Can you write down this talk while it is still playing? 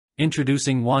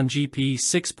Introducing Wan2GP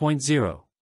 6.0.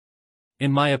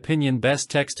 In my opinion, best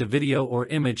text-to-video or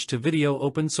image-to-video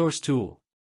open-source tool.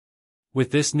 With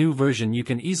this new version you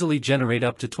can easily generate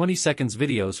up to 20 seconds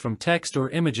videos from text or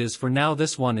images. For now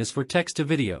this one is for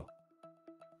text-to-video.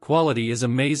 Quality is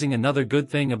amazing. Another good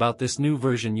thing about this new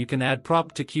version, you can add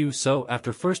prompt to queue, so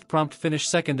after first prompt finish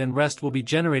second and rest will be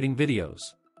generating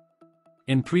videos.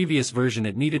 In previous version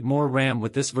it needed more RAM.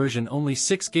 With this version only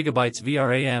 6 GB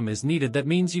VRAM is needed. That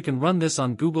means you can run this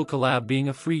on Google Colab being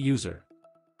a free user.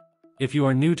 If you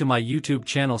are new to my YouTube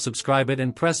channel, subscribe it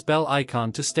and press bell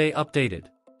icon to stay updated.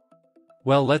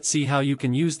 Well, let's see how you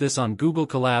can use this on Google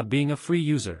Colab being a free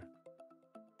user.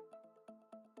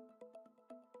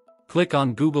 Click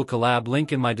on Google Colab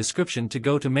link in my description to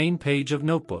go to main page of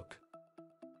notebook.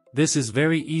 This is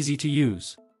very easy to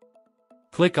use.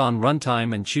 Click on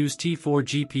Runtime and choose T4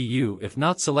 GPU. If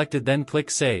not selected, then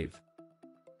click Save.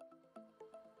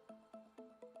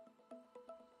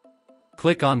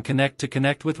 Click on Connect to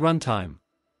connect with Runtime.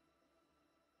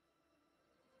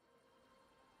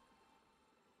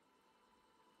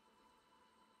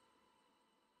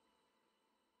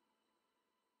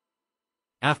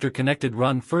 After connected,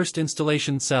 run first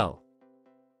installation cell.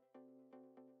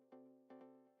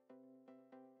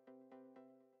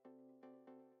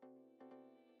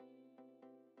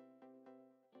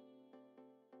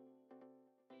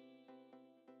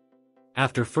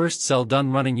 After first cell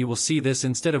done running, you will see this.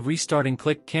 Instead of restarting,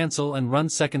 click cancel and run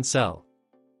second cell.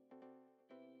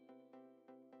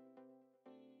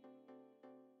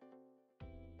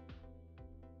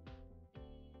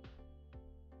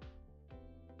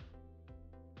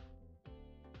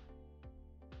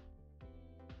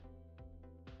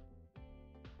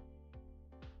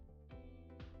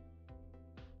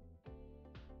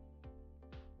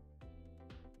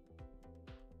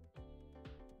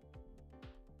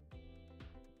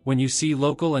 When you see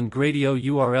local and Gradio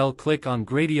URL, click on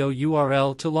Gradio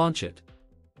URL to launch it.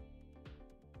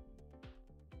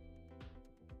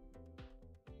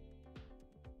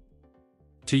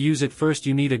 To use it, first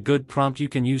you need a good prompt. You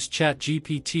can use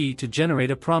ChatGPT to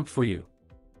generate a prompt for you.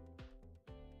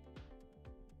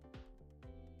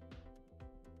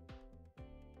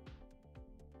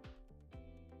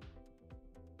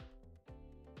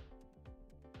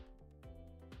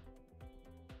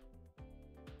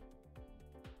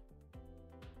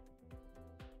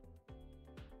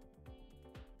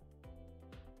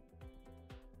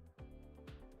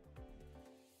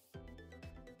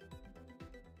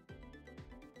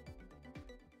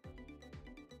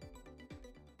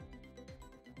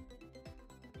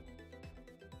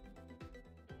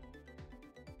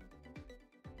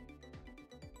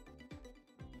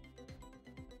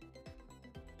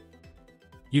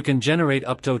 You can generate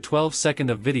up to 12 seconds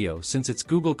of video. Since it's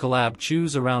Google Colab,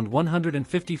 choose around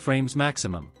 150 frames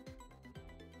maximum.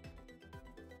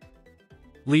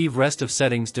 Leave rest of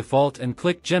settings default and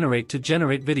click Generate to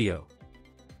generate video.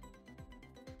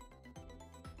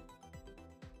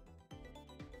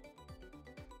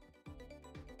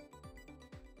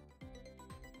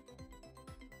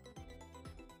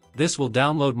 This will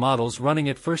download models running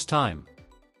at first time.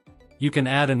 You can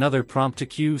add another prompt to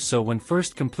queue, so when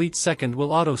first complete second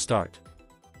will auto start.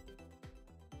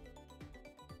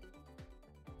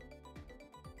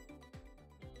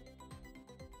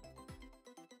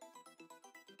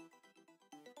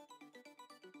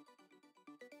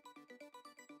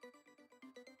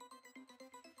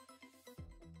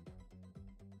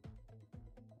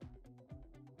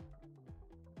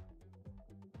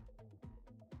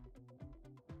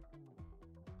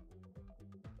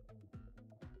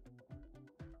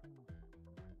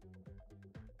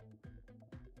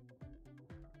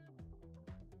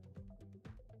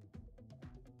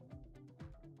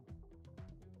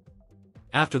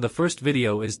 After the first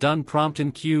video is done, prompt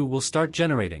in queue will start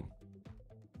generating.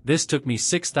 This took me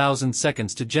 6,000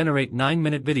 seconds to generate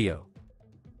 9-minute video.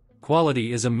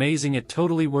 Quality is amazing. It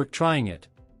totally worth trying it.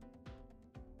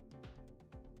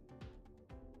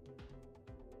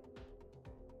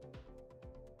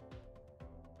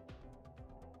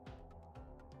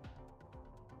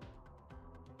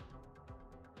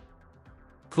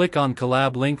 Click on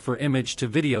Colab link for image to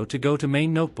video to go to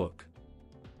main notebook.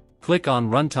 Click on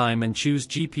Runtime and choose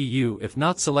GPU. If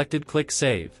not selected, click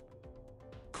Save.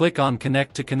 Click on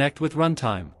Connect to connect with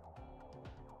Runtime.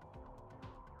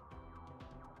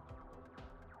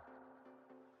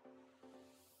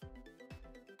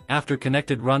 After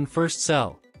connected, run first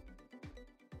cell.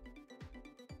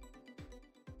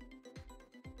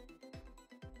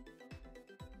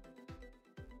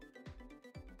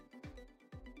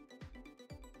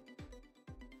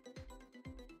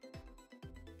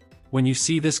 When you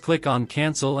see this, click on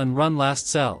Cancel and run last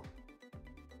cell.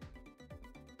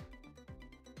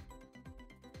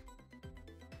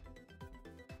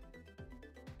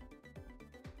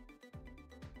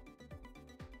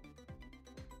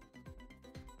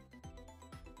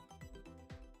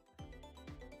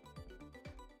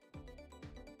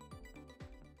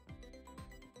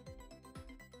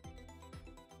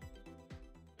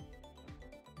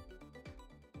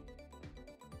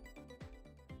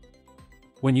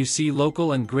 When you see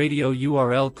local and Gradio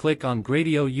URL, click on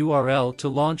Gradio URL to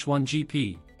launch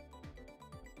Wan2GP.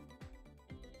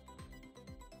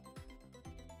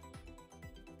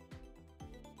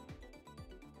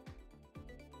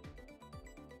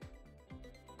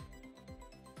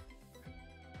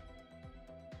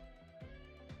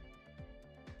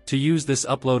 To use this,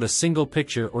 upload a single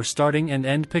picture or starting and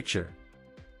end picture.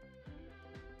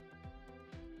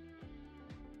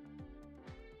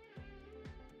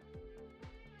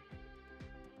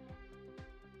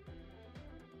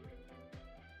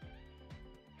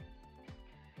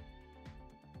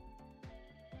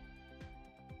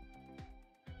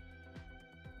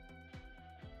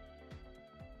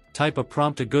 Type a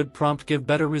prompt. A good prompt give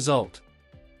better result.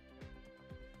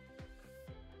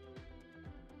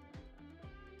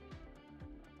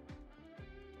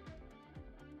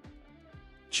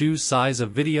 Choose size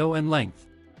of video and length.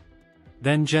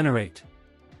 Then generate.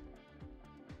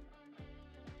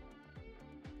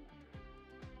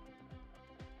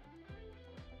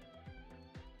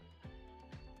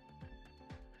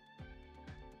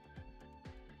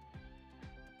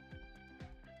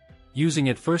 Using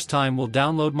it first time will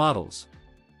download models.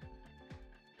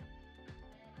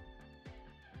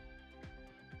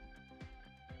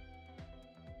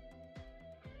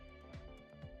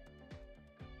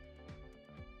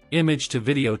 Image to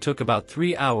video took about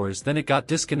 3 hours, then it got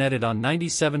disconnected on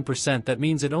 97%. That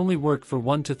means it only worked for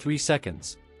 1 to 3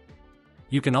 seconds.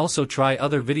 You can also try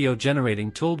other video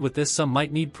generating tool with this. Some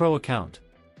might need pro account.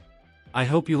 I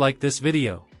hope you like this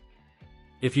video.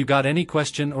 If you got any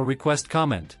question or request,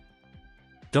 comment.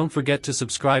 Don't forget to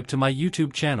subscribe to my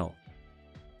YouTube channel.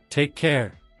 Take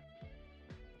care.